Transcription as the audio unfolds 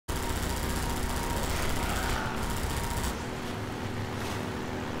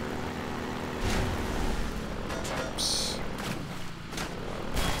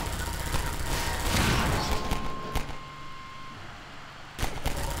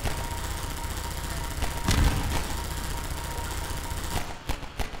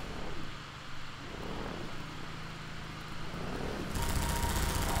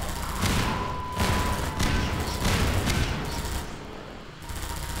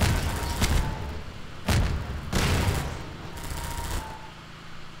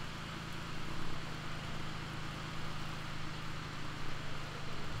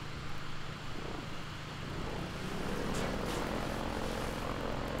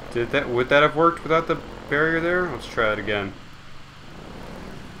Would that have worked without the barrier there? Let's try it again.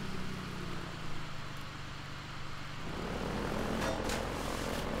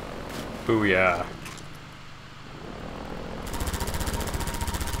 Booyah.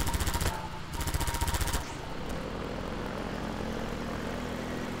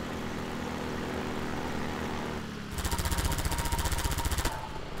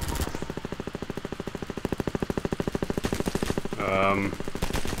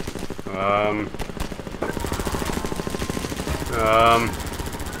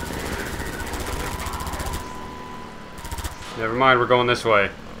 Never mind, we're going this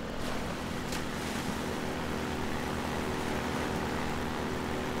way.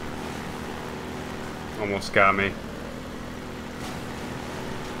 Almost got me.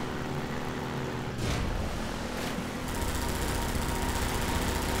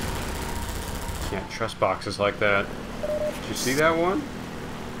 Can't trust boxes like that. Did you see that one?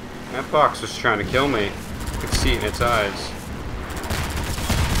 That box was trying to kill me. I could see it in its eyes.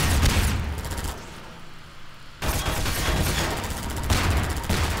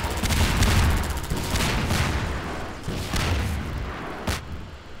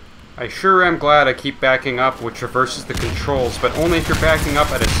 I sure am glad I keep backing up, which reverses the controls, but only if you're backing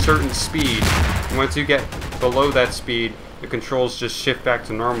up at a certain speed. And once you get below that speed, the controls just shift back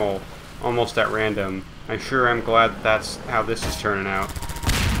to normal, almost at random. I sure am glad that's how this is turning out.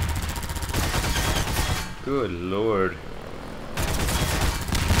 Good lord.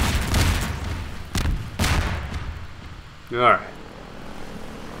 Alright.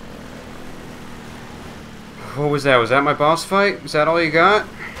 What was that? Was that my boss fight? Is that all you got?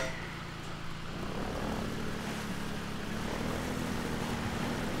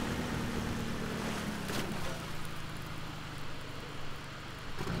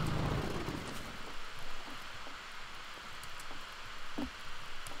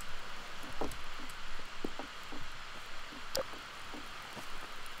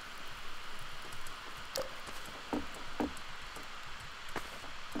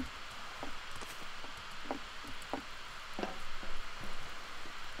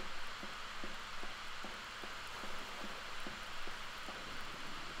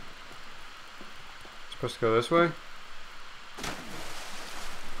 Supposed to go this way?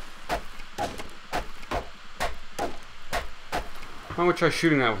 Why don't we try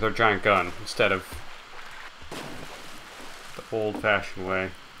shooting that with our giant gun instead of the old-fashioned way?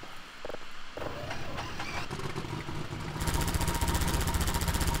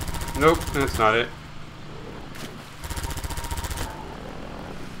 Nope, that's not it.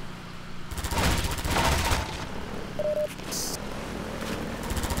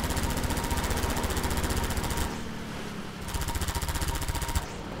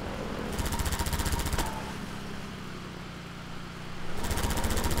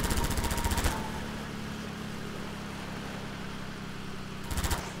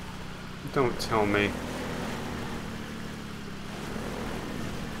 Don't tell me.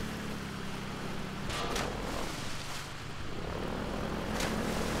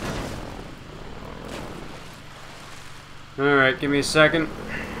 Alright, give me a second.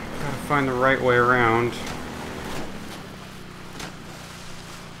 Gotta find the right way around.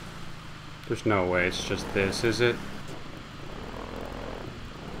 There's no way it's just this, is it?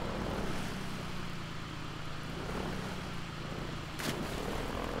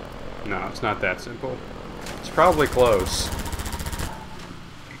 No, it's not that simple. It's probably close.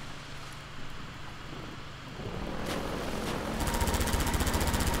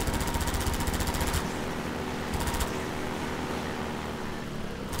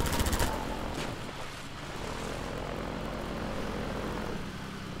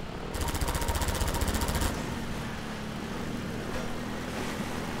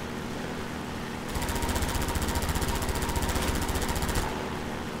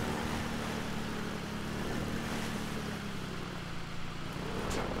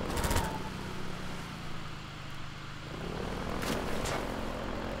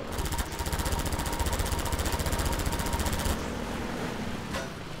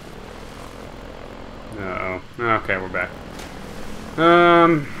 Uh-oh. Okay, we're back.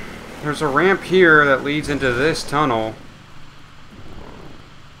 There's a ramp here that leads into this tunnel.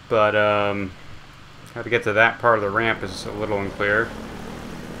 But, how to get to that part of the ramp is a little unclear.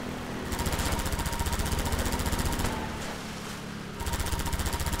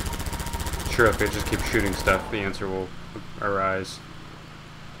 Sure, if I just keep shooting stuff, the answer will arise.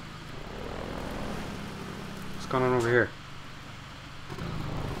 What's going on over here?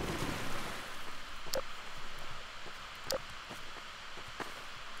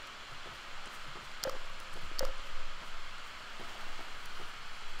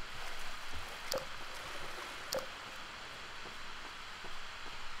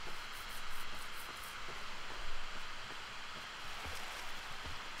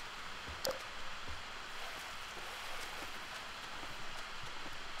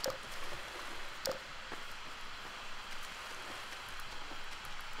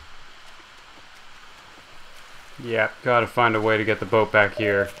 Yeah, gotta find a way to get the boat back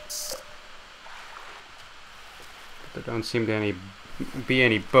here. There don't seem to be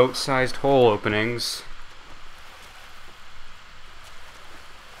any boat-sized hole openings.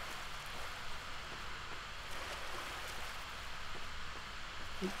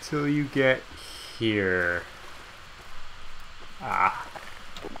 Until you get here. Ah.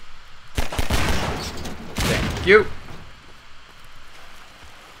 Thank you.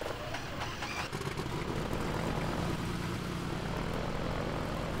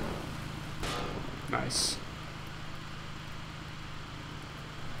 Nice.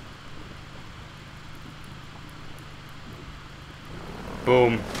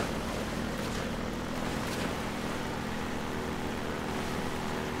 Boom.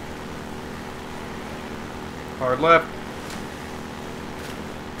 Hard left.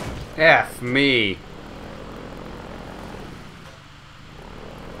 F me.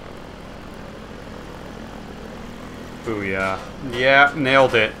 Booyah. Yeah,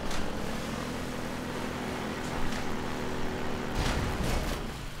 nailed it.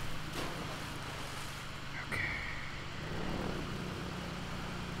 Okay.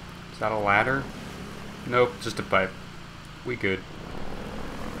 Is that a ladder? Nope, just a pipe. We good.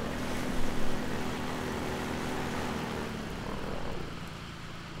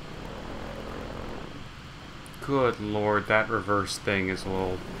 Good lord, that reverse thing is a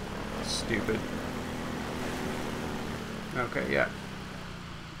little stupid. Okay, yeah.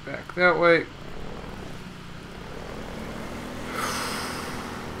 Back that way.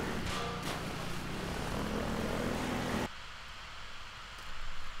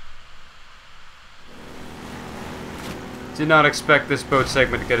 Did not expect this boat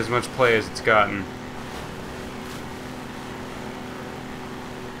segment to get as much play as it's gotten.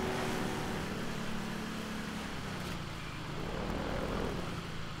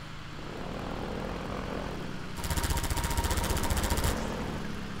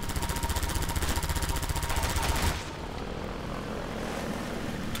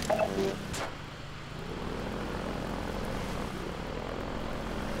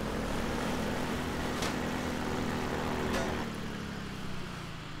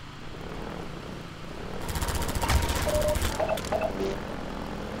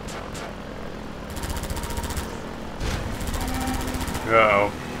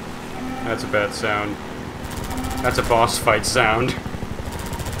 Uh-oh. That's a bad sound. That's a boss fight sound.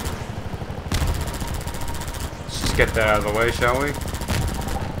 Let's just get that out of the way, shall we?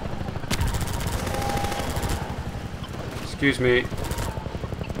 Excuse me.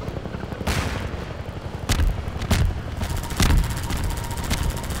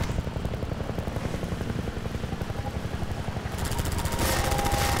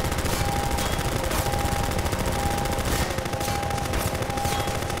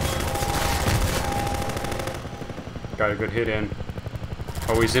 Got a good hit in.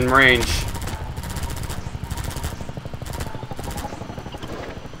 Oh, he's in range.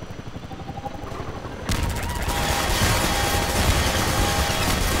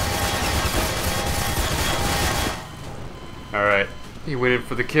 Alright, he waited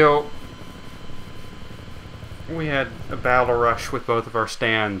for the kill. We had a battle rush with both of our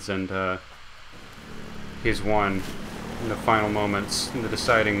stands, and he's won in the final moments, in the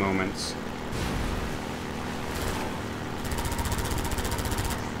deciding moments.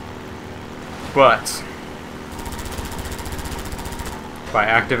 But by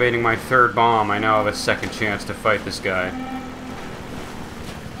activating my third bomb, I now have a second chance to fight this guy.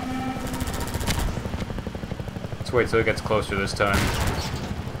 Let's wait till it gets closer this time.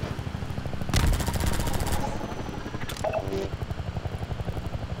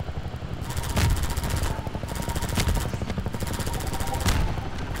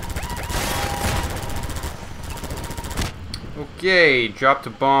 Okay, dropped a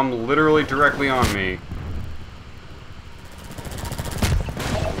bomb literally directly on me.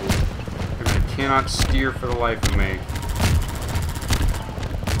 And I cannot steer for the life of me.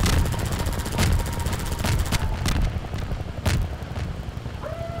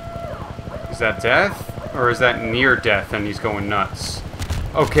 Is that death? Or is that near death and he's going nuts?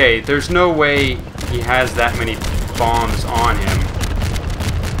 Okay, there's no way he has that many bombs on him.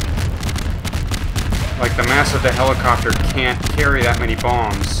 Like, the mass of the helicopter can't carry that many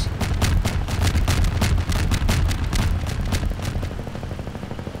bombs.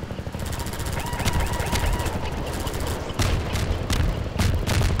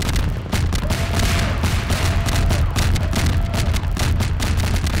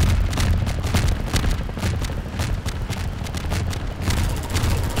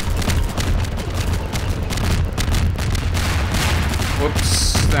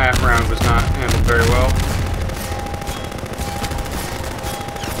 Whoops, that round was not handled very well.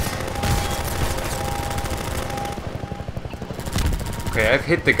 Okay, I've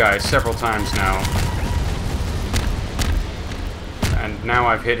hit the guy several times now. And now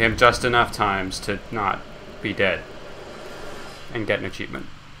I've hit him just enough times to not be dead. And get an achievement.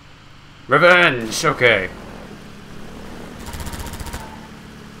 Revenge! Okay.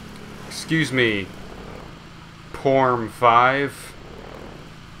 Excuse me. Porm 5.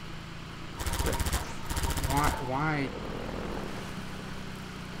 Why?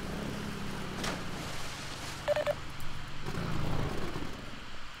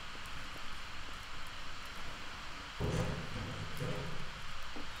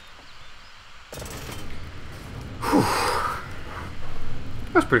 Whew.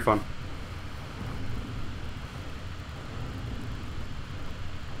 That was pretty fun.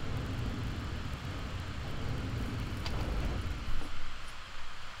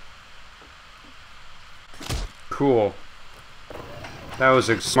 Cool. That was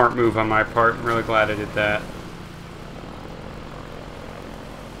a smart move on my part. I'm really glad I did that.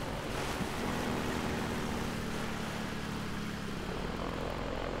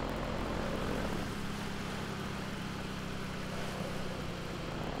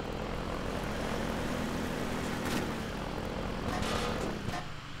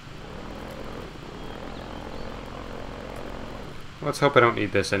 Let's hope I don't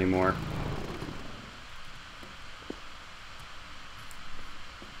need this anymore.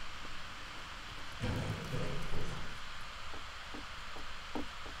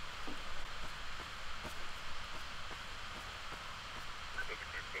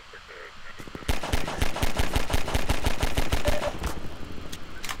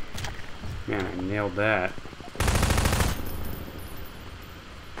 Man, I nailed that.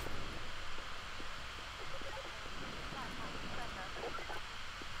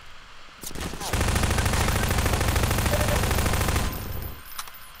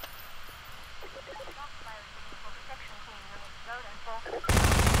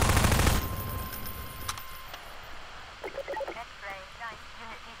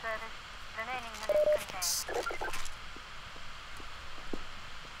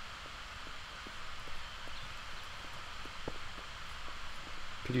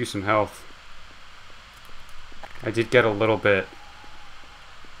 Could use some health. I did get a little bit.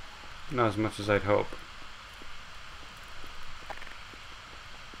 Not as much as I'd hope.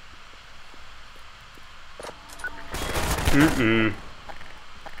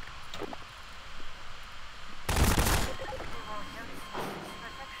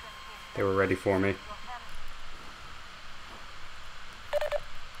 They were ready for me.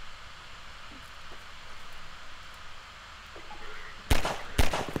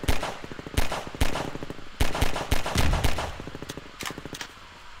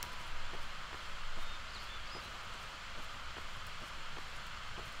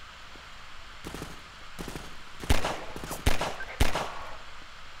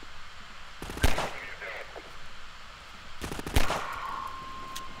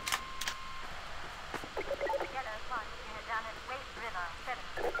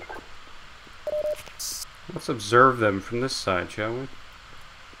 Let's observe them from this side, shall we?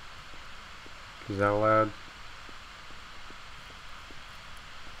 Is that allowed?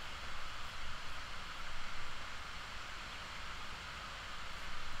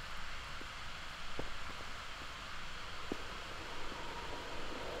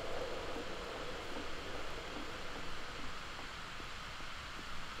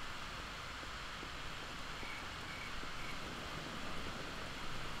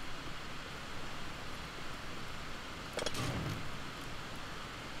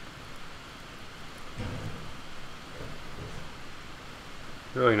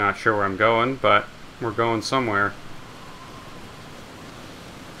 Really not sure where I'm going, but we're going somewhere.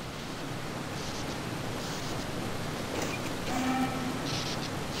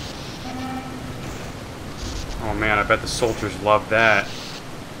 Oh man, I bet the soldiers love that.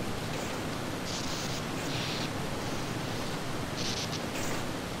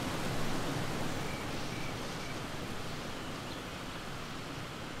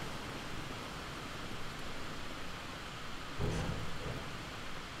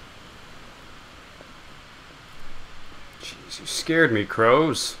 Jeez, you scared me,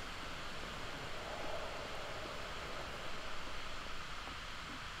 crows.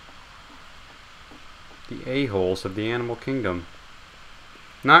 The a-holes of the animal kingdom.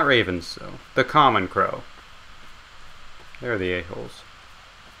 Not ravens, though. The common crow. They're the a-holes.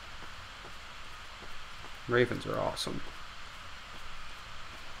 Ravens are awesome.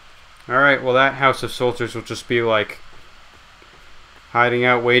 Alright, well that house of soldiers will just be like hiding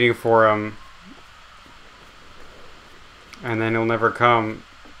out waiting for him. And then he'll never come.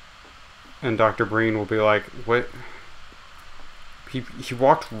 And Dr. Breen will be like, what? He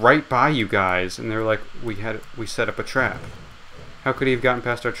walked right by you guys, and they're like, we set up a trap. How could he have gotten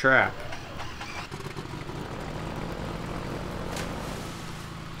past our trap?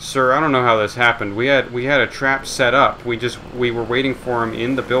 Sir, I don't know how this happened. We had a trap set up. We were waiting for him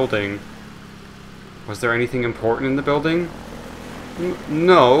in the building. Was there anything important in the building?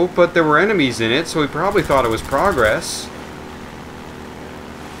 No, but there were enemies in it, so we probably thought it was progress.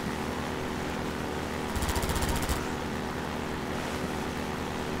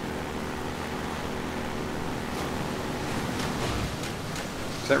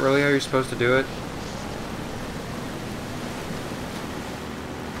 Is that really how you're supposed to do it?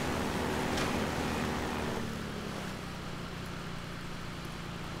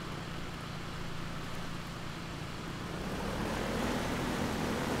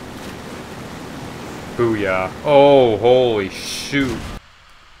 Booyah. Oh, holy shoot.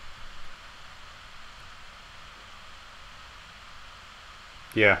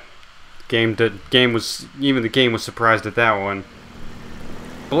 Yeah. Even the game was surprised at that one.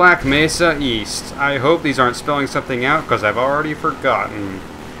 Black Mesa East. I hope these aren't spelling something out, because I've already forgotten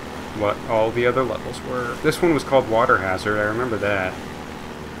what all the other levels were. This one was called Water Hazard, I remember that.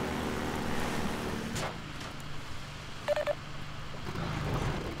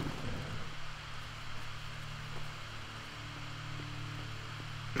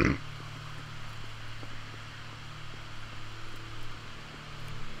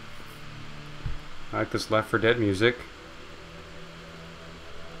 I like this Left 4 Dead music.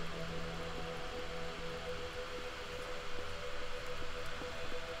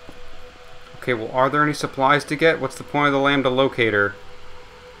 Okay, well, are there any supplies to get? What's the point of the Lambda locator?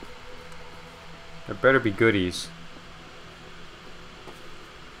 There better be goodies.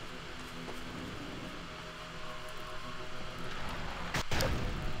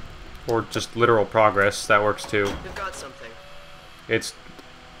 Or just literal progress, that works too. We've got something. It's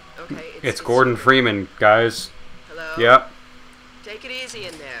Gordon Freeman, guys. Hello? Yep. Take it easy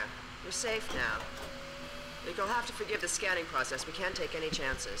in there. You're safe now. You'll have to forgive the scanning process. We can't take any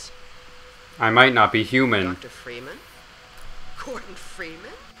chances. I might not be human. Dr. Freeman? Gordon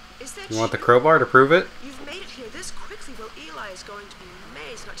Freeman? Is that You want the crowbar to prove it? You've made it here this quickly. Well, Eli is going to be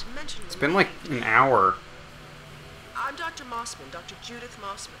amazed, not to mention It's been like an hour. I'm Dr. Mossman, Dr. Judith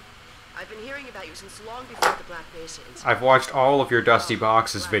Mossman. I've been hearing about you since long before the Black Mesa incident. I've watched all of your Dusty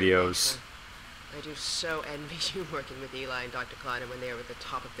Boxes videos. I do so envy you working with Eli and Dr. Kleiner when they were at the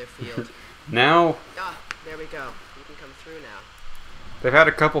top of their field. Now... Ah, there we go. You can come through now. They've had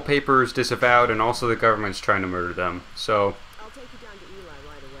a couple papers disavowed, and also the government's trying to murder them, so... I'll take you down to Eli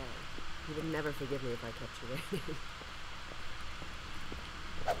right away. He would never forgive me if I kept you waiting.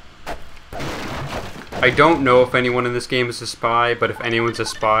 I don't know if anyone in this game is a spy, but if anyone's a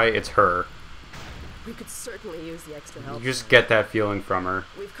spy, it's her. We could certainly use the extra help. You just get that feeling from her.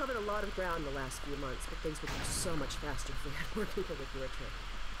 We've covered a lot of ground the last few months, but things would be so much faster if we had more people with your trip.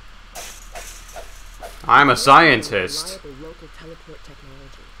 I'm a scientist. Reliable local teleport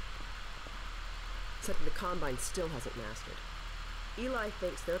technology. Something the Combine still hasn't mastered. Eli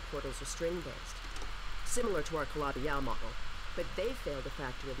thinks their portals are string-based, similar to our Calabi-Yau model, but they failed to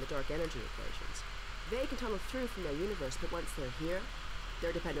factor in the dark energy equations. They can tunnel through from their universe, but once they're here,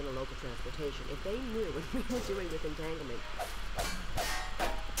 they're dependent on local transportation. If they knew what we were doing with entanglement...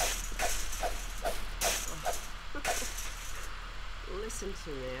 Listen to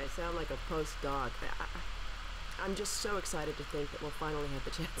me, I sound like a postdoc. I'm just so excited to think that we'll finally have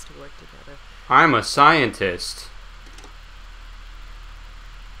the chance to work together. I'm a scientist.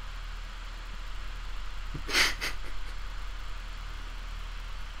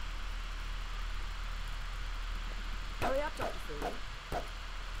 Hurry up, Dr. Freeman.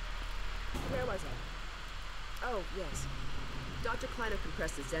 Where was I? Oh, yes. Dr. Kleiner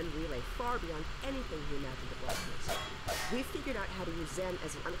compressed the Zen relay far beyond anything he imagined it was. We figured out how to use Zen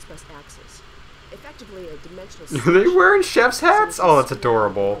as an unexpressed axis. Effectively a dimensional... Are they wearing chef's hats? Oh, that's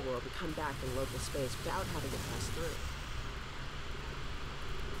adorable. ...world to come back in local space without having to pass through.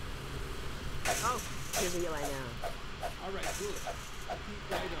 Oh, here's Eli now. All right, good.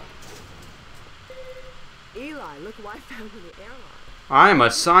 Keep right on. Eli, look who I found in the airlock. I'm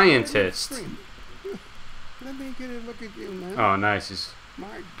a scientist. Let me get a look at you, man. Oh, nice. My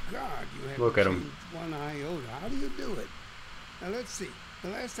God, you haven't Look at him. changed one iota. How do you do it? Now, let's see. The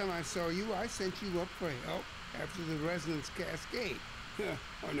last time I saw you, I sent you up for help after the resonance cascade.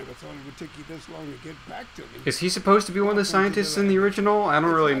 I never thought it would take you this long to get back to me. Is he supposed to be one of the scientists in the original? I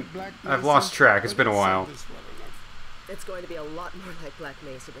don't really... I've lost track. It's been a while. It's going to be a lot more like Black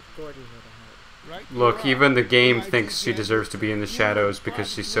Mesa with Gordon here to help. Right? Look, even the game thinks she deserves to be in the shadows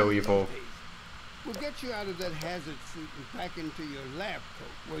because she's so evil. We'll get you out of that hazard suit and back into your lab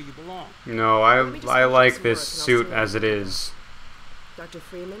coat where you belong. No, I like this suit as it is. Dr.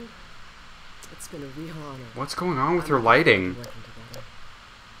 Freeman, it's been a real honor. What's going on with her lighting? Working together.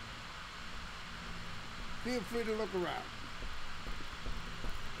 Feel free to look around.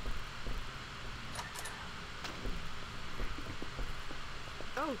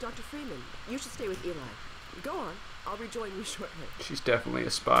 Oh, Dr. Freeman, you should stay with Eli. Go on. I'll rejoin you shortly. She's definitely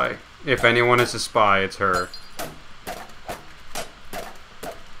a spy. If anyone is a spy, it's her.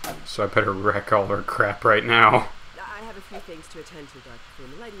 So I better wreck all her crap right now. I have a few things to attend to, Dr.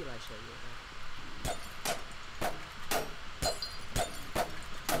 Freeman. Let Eli show you around.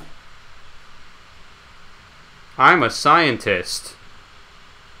 I'm a scientist.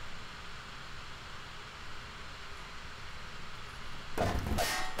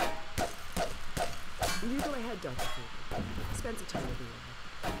 You go ahead, Dr. Freeman. Spend some time with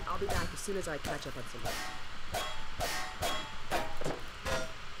Eli. I'll be back as soon as I catch up on some work.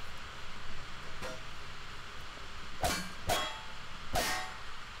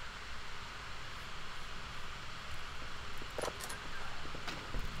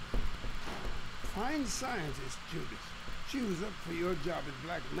 Fine scientist, Judith. She was up for your job at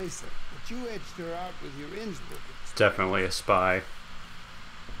Black Mesa, but you edged her out with your Innsbruck. It's definitely a spy.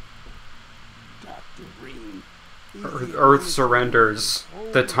 Dr. Green. Earth surrenders.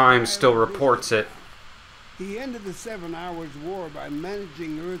 The Times still reports it. He ended the 7 Hours War by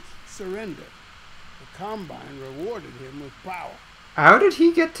managing Earth's surrender. The Combine rewarded him with power. How did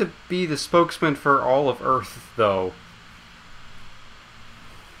he get to be the spokesman for all of Earth, though?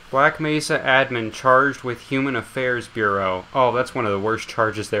 Black Mesa admin charged with Human Affairs Bureau. Oh, that's one of the worst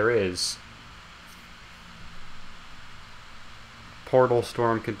charges there is. Portal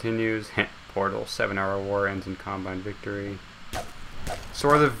storm continues. Portal, 7-hour war ends in Combine victory. So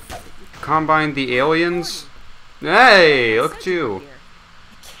are the Combine the aliens? Hey, look at you.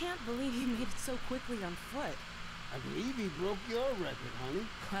 I can't believe you made it so quickly on foot. I believe he broke your record, honey.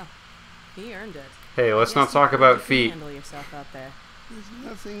 Well, he earned it. Hey, let's not talk about feet. Handle yourself out there. There's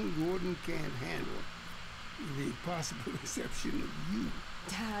nothing Gordon can't handle, with the possible exception of you.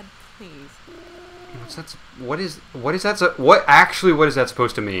 Dad, please. What's that? What is that? What is that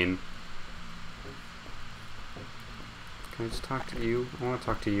supposed to mean? Can I just talk to you? I want to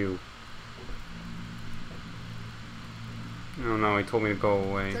talk to you. Oh no, he told me to go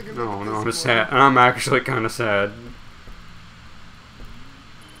away. No, I'm sad. I'm actually kind of sad.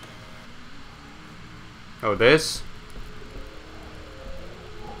 Oh, this?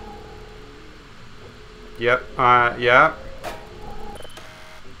 Yep, yeah.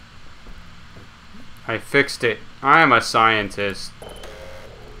 I fixed it. I'm a scientist.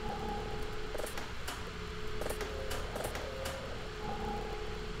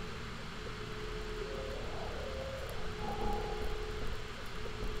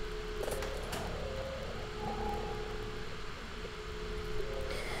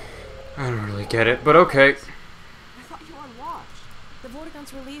 I don't really get it, but okay. I thought you were on watch. The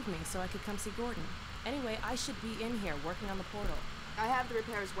Vortigaunts relieved me so I could come see Gordon. Anyway, I should be in here working on the portal. I have the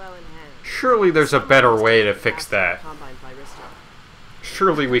repairs well in hand. Surely there's a better way to fix that. Combine Pyrista.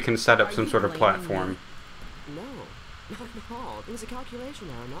 Surely we can set up some sort of platform. No, not at all. It was a calculation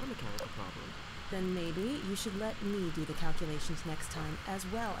error, not a mechanical problem. Then maybe you should let me do the calculations next time, as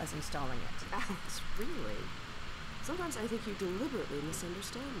well as installing it. Alex, really? Sometimes I think you deliberately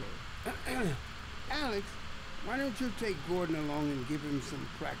misunderstand me. Alex, why don't you take Gordon along and give him some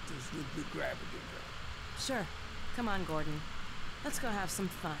practice with the gravity gun? Sure. Come on, Gordon. Let's go have some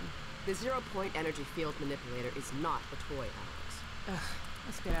fun. The zero-point energy field manipulator is not a toy, Alex. Ugh,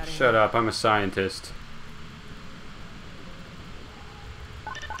 let's get out of here. Shut up, I'm a scientist.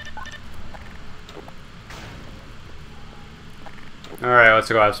 Alright, let's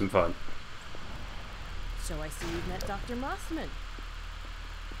go have some fun. So I see you've met Dr. Mossman.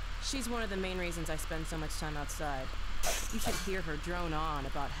 She's one of the main reasons I spend so much time outside. You should hear her drone on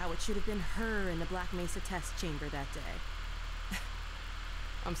about how it should have been her in the Black Mesa test chamber that day.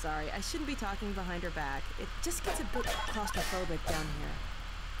 I'm sorry, I shouldn't be talking behind her back. It just gets a bit claustrophobic down here.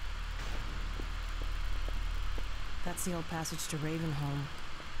 That's the old passage to Ravenholm.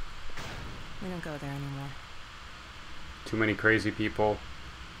 We don't go there anymore. Too many crazy people.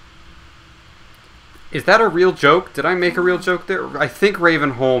 Is that a real joke? Did I make a real joke there? I think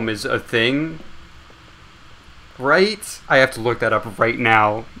Ravenholm is a thing. Right? I have to look that up right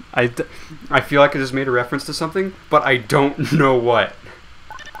now. I feel like I just made a reference to something, but I don't know what.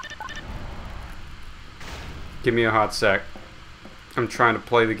 Give me a hot sec. I'm trying to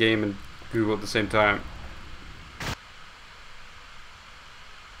play the game and Google at the same time.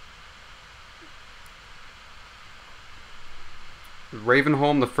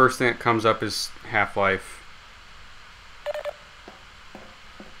 Ravenholm, the first thing that comes up is Half-Life.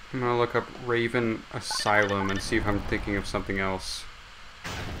 I'm gonna look up Raven Asylum and see if I'm thinking of something else.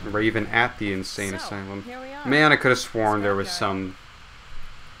 Raven at the Insane Asylum. Here we are. Man, I could have sworn there was some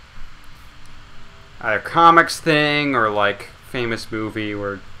either comics thing or like famous movie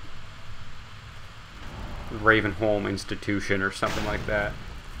where Ravenholm Institution or something like that.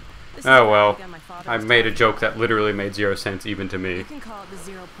 Oh well, I made a joke that literally made 0 sense even to me. You can call it the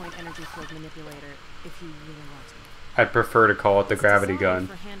zero-point energy field manipulator if you really want to. I'd prefer to call it the gravity gun.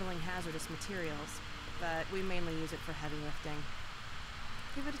 For handling hazardous materials, but we mainly use it for heavy lifting.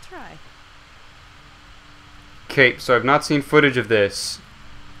 Give it a try. Okay, so I've not seen footage of this,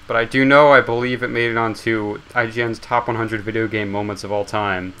 but I do know I believe it made it onto IGN's top 100 video game moments of all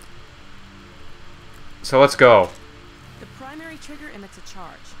time. So let's go. The primary trigger emits a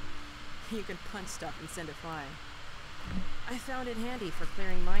charge. You can punch stuff and send it flying. I found it handy for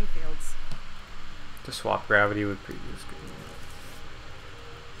clearing minefields. To swap gravity with previous game.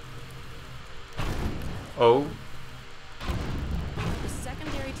 Oh. The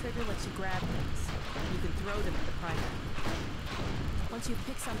secondary trigger lets you grab things. You can throw them at the primary. Once you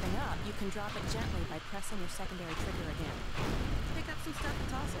pick something up, you can drop it gently by pressing your secondary trigger again. Pick up some stuff and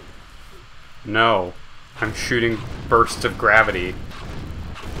toss it. No. I'm shooting bursts of gravity.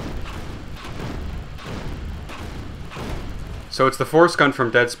 So it's the force gun from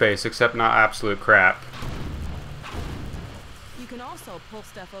Dead Space, except not absolute crap. You can also pull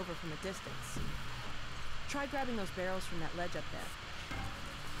stuff over from a distance. Try grabbing those barrels from that ledge up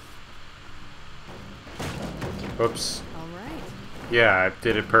there. Oops. Alright. Yeah, I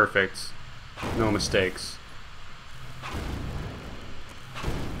did it perfect. No mistakes.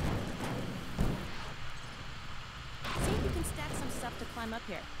 See if you can stack some stuff to climb up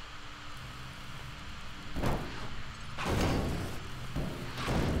here.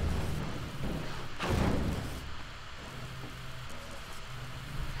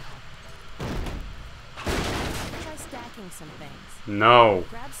 Some things. No.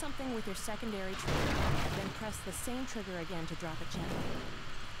 Grab something with your secondary trigger, then press the same trigger again to drop it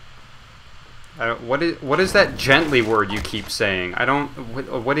gently. What is that gently word you keep saying? I don't.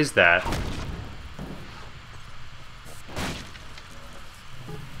 What is that?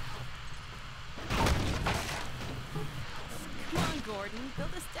 Come on, Gordon.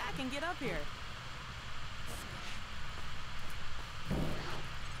 Build a stack and get up here.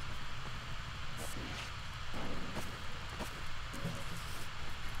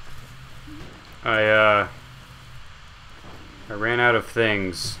 I ran out of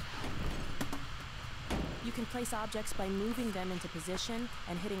things. You can place objects by moving them into position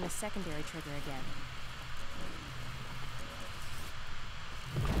and hitting the secondary trigger again.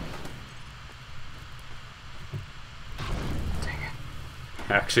 Dang it.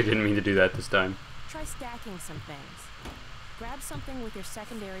 I actually didn't mean to do that this time. Try stacking some things. Grab something with your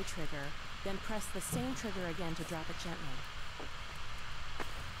secondary trigger, then press the same trigger again to drop it gently.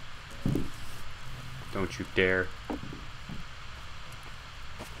 Don't you dare.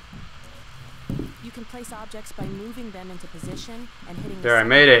 You can place objects by moving them into position and hitting There, the I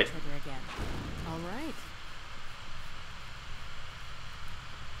made it. trigger again. All right.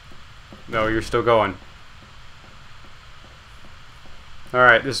 No, you're still going.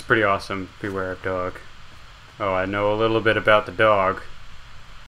 Alright, this is pretty awesome. Beware of dog. Oh, I know a little bit about the dog.